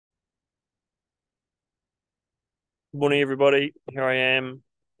Good morning, everybody. Here I am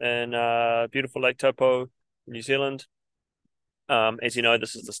in beautiful Lake Taupo, New Zealand. As you know,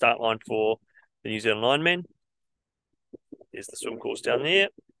 this is the start line for the New Zealand IRONMAN. There's the swim course down there.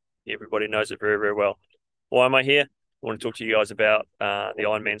 Everybody knows it very, very well. Why am I here? I want to talk to you guys about the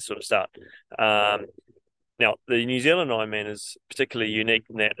Ironman sort of start. Um, Now, the New Zealand Ironman is particularly unique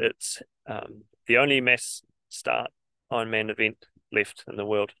in that it's the only mass start Ironman event left in the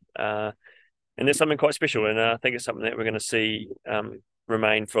world. And there's something quite special, and I think it's something that we're going to see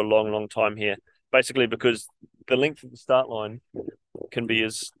remain for a long, long time here. Basically, because the length of the start line can be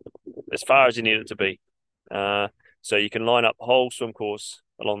as far as you need it to be. Uh, so you can line up a whole swim course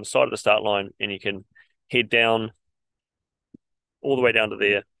along the side of the start line, and you can head down all the way down to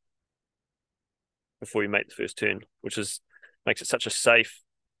there before you make the first turn, which is makes it such a safe,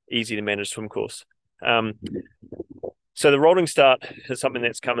 easy to manage swim course. Um, so the rolling start is something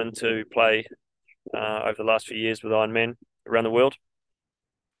that's come into play over the last few years with Ironman around the world.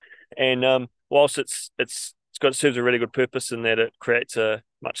 And whilst it's got serves a really good purpose in that it creates a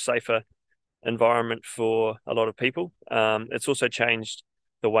much safer environment for a lot of people, it's also changed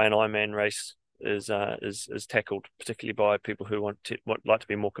the way an Ironman race is tackled, particularly by people who like to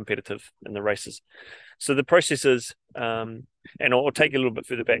be more competitive in the races. So the process is, and I'll take you a little bit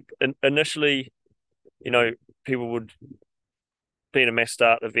further back. Initially, people would be in a mass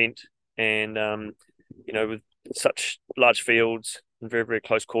start event, and with such large fields and very, very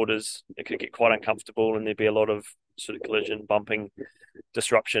close quarters, it could get quite uncomfortable, and there'd be a lot of sort of collision, bumping,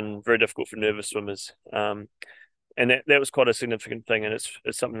 disruption, very difficult for nervous swimmers. And that was quite a significant thing, and it's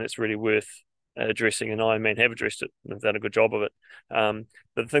something that's really worth addressing, and Ironman have addressed it and have done a good job of it. But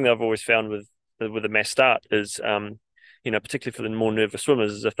the thing that I've always found with a mass start is, particularly for the more nervous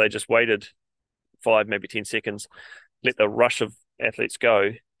swimmers, is if they just waited 5, maybe 10 seconds, let the rush of athletes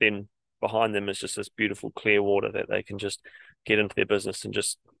go, then behind them is just this beautiful clear water that they can just get into their business and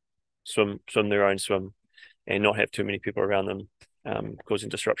just swim their own swim and not have too many people around them causing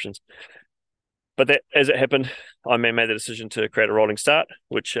disruptions. But that, as it happened, I made the decision to create a rolling start,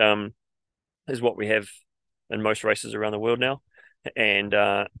 which is what we have in most races around the world now. And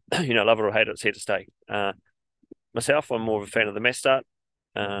love it or hate it, it's here to stay. Myself, I'm more of a fan of the mass start,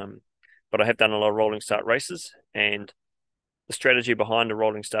 but I have done a lot of rolling start races, and the strategy behind a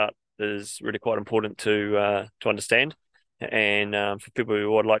rolling start is really quite important to understand. And for people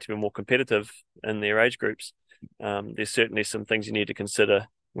who would like to be more competitive in their age groups, there's certainly some things you need to consider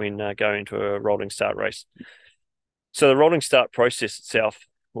when going to a rolling start race. So the rolling start process itself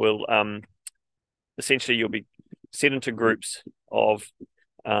will essentially you'll be set into groups of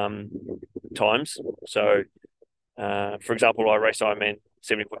times. So, for example, I raced Ironman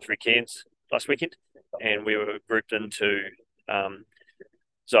 70.3 Cairns last weekend, and we were grouped into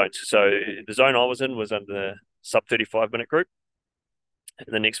zones. So the zone I was in was under the sub 35-minute group.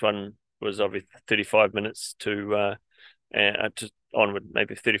 And the next one was obviously 35 minutes to onward,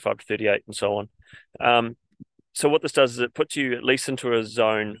 maybe 35 to 38 and so on. So what this does is it puts you at least into a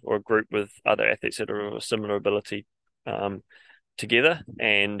zone or a group with other athletes that are of a similar ability together.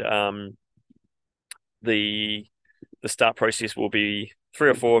 And the start process will be 3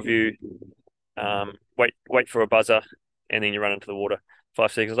 or 4 of you wait for a buzzer, and then you run into the water.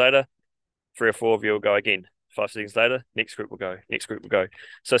 5 seconds later, 3 or 4 of you will go again. 5 seconds later, next group will go. Next group will go.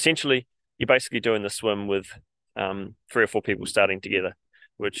 So essentially, you're basically doing the swim with 3 or 4 people starting together,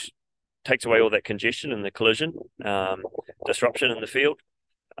 which takes away all that congestion and the collision, disruption in the field.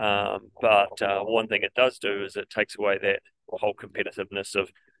 But one thing it does do is it takes away that whole competitiveness of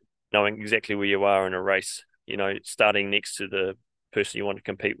knowing exactly where you are in a race. Starting next to the person you want to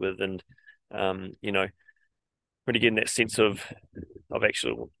compete with, and really getting that sense of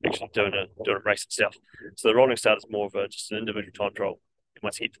actually doing a race itself. So the rolling start is more of just an individual time trial. And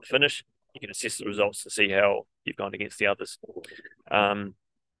once you get to the finish, you can assess the results to see how you've gone against the others. And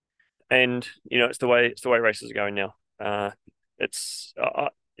it's the way races are going now. It's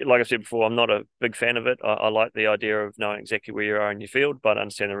like I said before, I'm not a big fan of it. I like the idea of knowing exactly where you are in your field, but I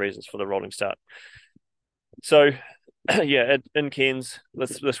understand the reasons for the rolling start. So yeah, in Cairns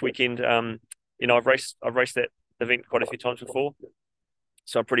this weekend, I've raced that event quite a few times before,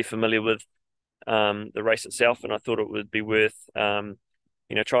 so I'm pretty familiar with the race itself, and I thought it would be worth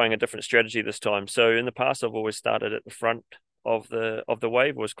trying a different strategy this time. So in the past, I've always started at the front of the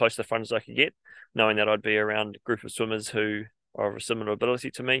wave, or as close to the front as I could get, knowing that I'd be around a group of swimmers who are of a similar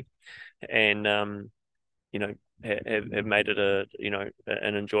ability to me, and have made it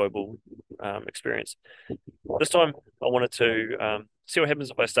an enjoyable experience. This time, I wanted to see what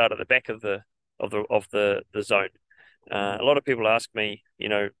happens if I start at the back of the zone. A lot of people ask me,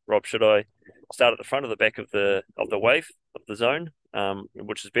 Rob, should I start at the front or the back of the wave of the zone,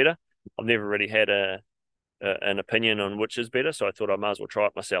 which is better? I've never really had an opinion on which is better, so I thought I might as well try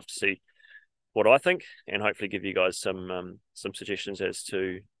it myself to see what I think, and hopefully give you guys some suggestions as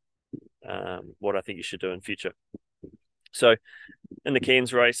to what I think you should do in future. So in the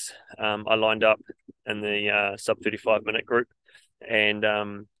Cairns race, I lined up in the sub 35-minute group, and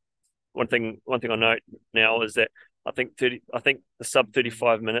one thing I note now is that I think the sub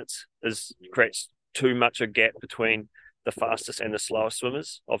 35 minutes creates too much a gap between the fastest and the slowest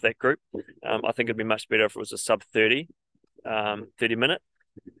swimmers of that group. I think it'd be much better if it was a sub 30 minute.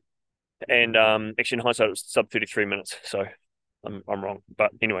 And actually, in hindsight, it was sub 33 minutes. So I'm wrong.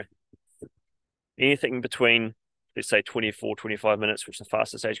 But anyway, anything between, let's say, 24, 25 minutes, which the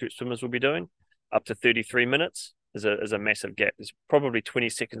fastest age group swimmers will be doing, up to 33 minutes is a massive gap. There's probably 20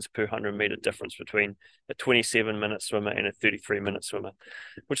 seconds per 100-meter difference between a 27-minute swimmer and a 33-minute swimmer,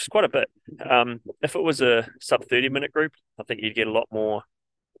 which is quite a bit. If it was a sub 30-minute group, I think you'd get a lot more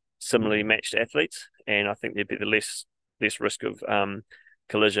similarly matched athletes, and I think there'd be the less risk of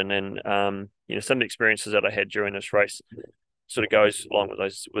collision. And some of the experiences that I had during this race sort of goes along with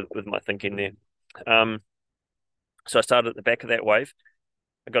those with my thinking there. So I started at the back of that wave.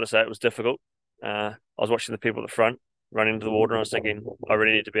 I got to say, it was difficult. I was watching the people at the front running into the water, and I was thinking, I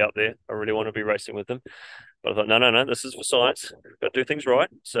really need to be up there. I really want to be racing with them. But I thought, no, this is for science. Got to do things right.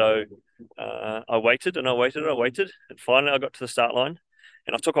 So I waited and I waited and I waited. And finally I got to the start line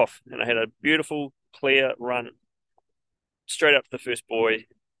and I took off. And I had a beautiful, clear run straight up to the first buoy. It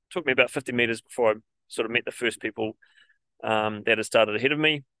took me about 50 meters before I sort of met the first people that had started ahead of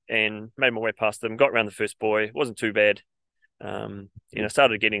me, and made my way past them, got around the first buoy. It wasn't too bad.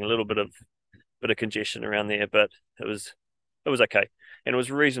 Started getting a little bit of congestion around there, but it was okay, and it was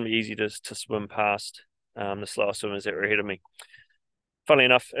reasonably easy to swim past the slower swimmers that were ahead of me. Funnily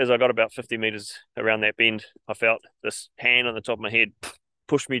enough, as I got about 50 meters around that bend, I felt this hand on the top of my head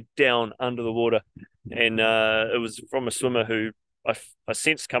push me down under the water, and it was from a swimmer who I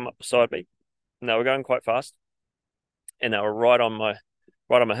sensed come up beside me, and they were going quite fast, and they were right on my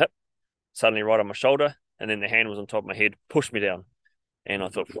hip, suddenly right on my shoulder, and then the hand was on top of my head, pushed me down. And I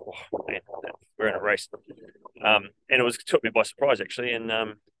thought, oh, man, we're in a race. And it took me by surprise, actually. And,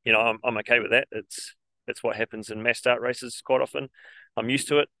 I'm okay with that. It's what happens in mass start races quite often. I'm used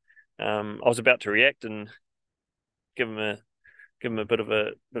to it. I was about to react and give him a bit of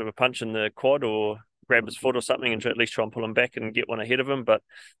a punch in the quad, or grab his foot or something, and at least try and pull him back and get one ahead of him. But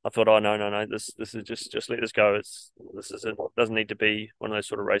I thought, oh, no, this is just let this go. It doesn't need to be one of those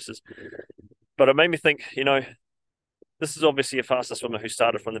sort of races. But it made me think, this is obviously a faster swimmer who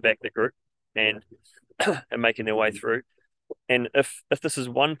started from the back of the group and making their way through. And if this is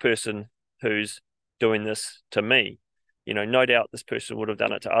one person who's doing this to me, no doubt this person would have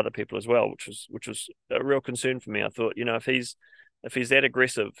done it to other people as well, which was a real concern for me. I thought, if he's that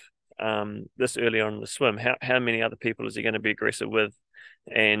aggressive this early on in the swim, how many other people is he going to be aggressive with?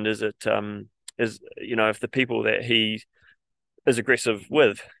 And is it if the people that he is aggressive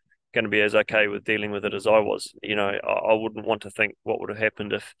with going to be as okay with dealing with it as I was? I wouldn't want to think what would have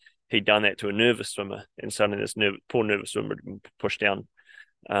happened if he'd done that to a nervous swimmer, and suddenly this poor nervous swimmer would have been pushed down.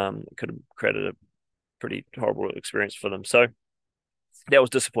 It could have created a pretty horrible experience for them. So that was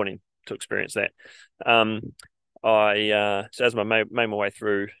disappointing to experience that. So as I made my way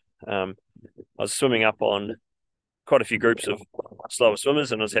through, I was swimming up on quite a few groups of slower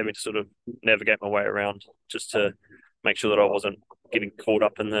swimmers, and I was having to sort of navigate my way around just to make sure that I wasn't getting caught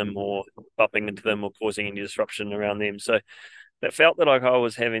up in them or bumping into them or causing any disruption around them. So that felt that like I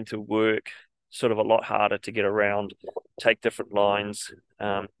was having to work sort of a lot harder to get around, take different lines.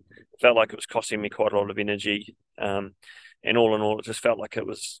 Felt like it was costing me quite a lot of energy. And all in all, it just felt like it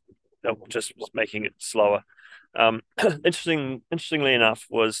was making it slower. Interestingly enough,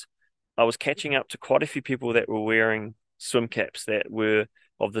 I was catching up to quite a few people that were wearing swim caps that were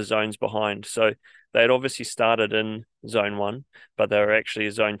of the zones behind. So they had obviously started in zone 1, but they were actually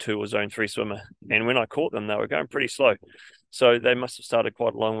a zone 2 or zone 3 swimmer. And when I caught them, they were going pretty slow. So they must have started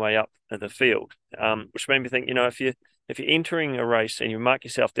quite a long way up in the field, which made me think, if you're entering a race and you mark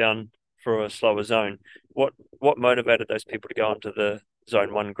yourself down for a slower zone, what motivated those people to go into the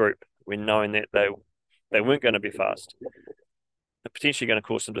zone 1 group when knowing that they weren't going to be fast? They're potentially going to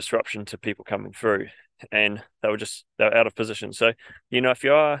cause some disruption to people coming through, and they were out of position. So, if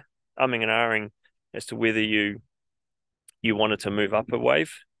you are umming and ahhing as to whether you wanted to move up a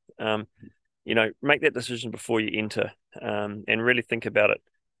wave, make that decision before you enter, and really think about it,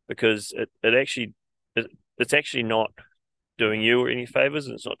 because it's actually not doing you any favors,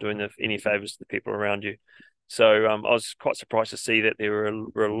 and it's not doing any favors to the people around you. So I was quite surprised to see that there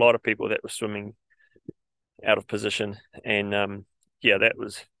were a lot of people that were swimming out of position, and yeah, that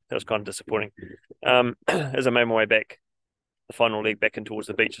was kind of disappointing. As I made my way back, the final leg back in towards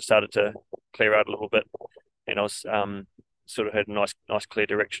the beach, I started to clear out a little bit, and I was sort of had a nice clear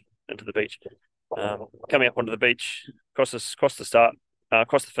direction into the beach. Coming up onto the beach, across the start,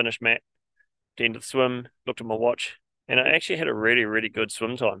 across the finish mat, the end of the swim, looked at my watch, and I actually had a really good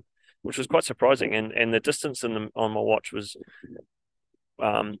swim time, which was quite surprising. And the distance on my watch was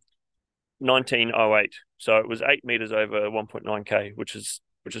 19:08, so it was 8 meters over 1.9k, which is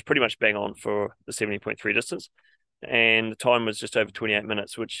pretty much bang on for the 70.3 distance, and the time was just over 28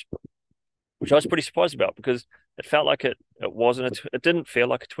 minutes, which I was pretty surprised about, because it felt like it didn't feel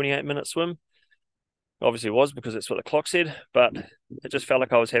like a 28-minute swim. Obviously it was, because it's what the clock said, but it just felt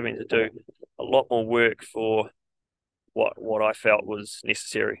like I was having to do a lot more work for what I felt was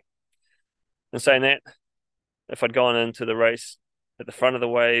necessary. And saying that, if I'd gone into the race at the front of the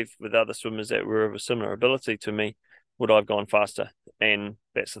wave with other swimmers that were of a similar ability to me, would I have gone faster? And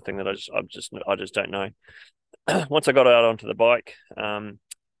that's the thing that I just don't know. Once I got out onto the bike, I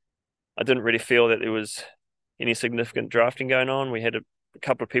didn't really feel that there was any significant drafting going on. We had a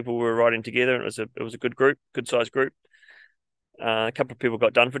couple of people who were riding together, and it was a good group, good sized group. A couple of people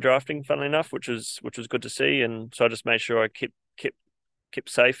got done for drafting, funnily enough, which was good to see. And so I just made sure I kept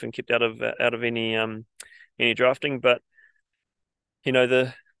safe and kept out of any drafting. But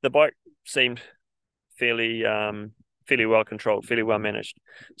the bike seemed fairly well controlled, fairly well managed.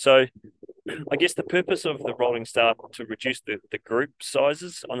 So I guess the purpose of the rolling start to reduce the group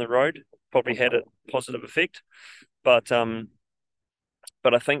sizes on the road probably had a positive effect. But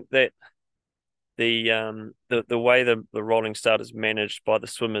I think that the way the rolling start is managed by the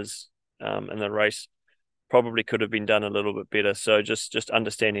swimmers in the race probably could have been done a little bit better. So just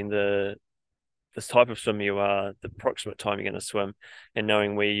understanding this type of swim you are, the approximate time you're going to swim, and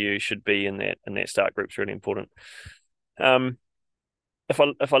knowing where you should be in that start group is really important. If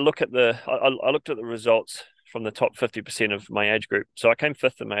I look at I looked at the results from the top 50% of my age group. So I came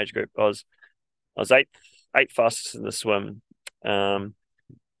fifth in my age group. I was eighth fastest in the swim.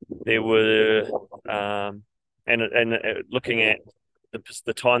 There were and looking at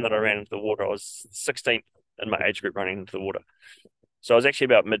the time that I ran into the water, I was 16th in my age group running into the water. So I was actually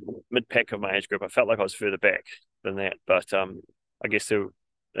about mid pack of my age group. I felt like I was further back than that, but I guess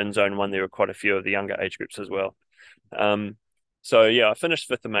in zone one there were quite a few of the younger age groups as well. So yeah, I finished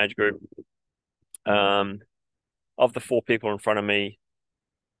fifth in my age group. Of the four people in front of me,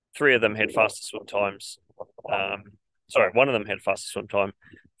 three of them had faster swim times. Sorry, one of them had faster swim time.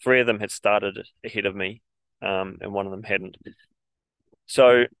 Three of them had started ahead of me, and one of them hadn't.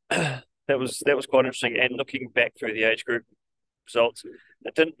 So that was quite interesting. And looking back through the age group results,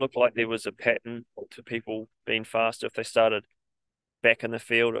 it didn't look like there was a pattern to people being faster if they started back in the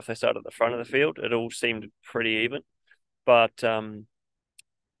field, or if they started at the front of the field. It all seemed pretty even, but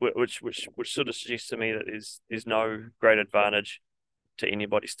which sort of suggests to me that there's no great advantage to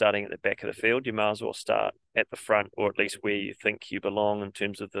anybody starting at the back of the field. You might as well start at the front, or at least where you think you belong in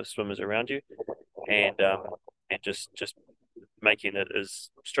terms of the swimmers around you, and just making it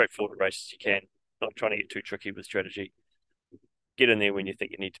as straightforward a race as you can, not trying to get too tricky with strategy. Get in there when you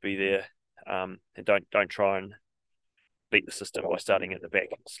think you need to be there, and don't try and beat the system by starting at the back,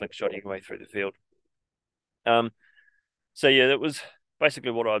 slingshotting your way through the field. So yeah, that was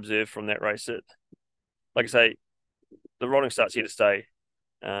basically what I observed from that race. Like I say, the rolling start's here to stay.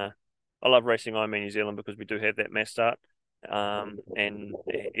 I love racing Ironman New Zealand because we do have that mass start, and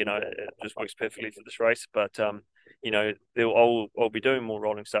it just works perfectly for this race. But I'll be doing more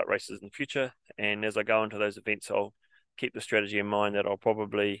rolling start races in the future, and as I go into those events, I'll keep the strategy in mind that I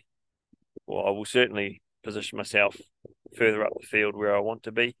will certainly position myself further up the field where I want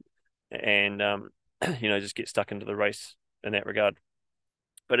to be, and just get stuck into the race in that regard.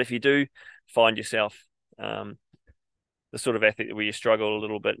 But if you do find yourself the sort of athlete where you struggle a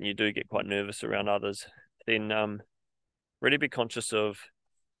little bit and you do get quite nervous around others, then really be conscious of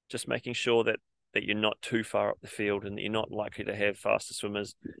just making sure that you're not too far up the field and that you're not likely to have faster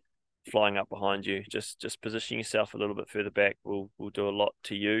swimmers flying up behind you. Just positioning yourself a little bit further back will do a lot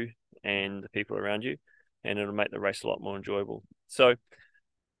to you and the people around you, and it'll make the race a lot more enjoyable. So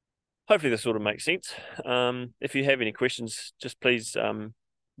hopefully this sort of makes sense. If you have any questions, just please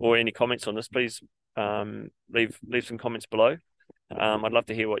or any comments on this, please leave some comments below. I'd love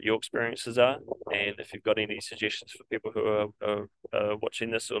to hear what your experiences are, and if you've got any suggestions for people who are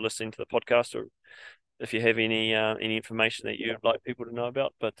watching this or listening to the podcast, or if you have any information that you'd like people to know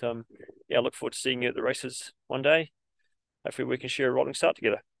about. But I look forward to seeing you at the races one day. Hopefully we can share a rolling start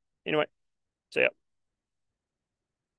together. Anyway, see ya.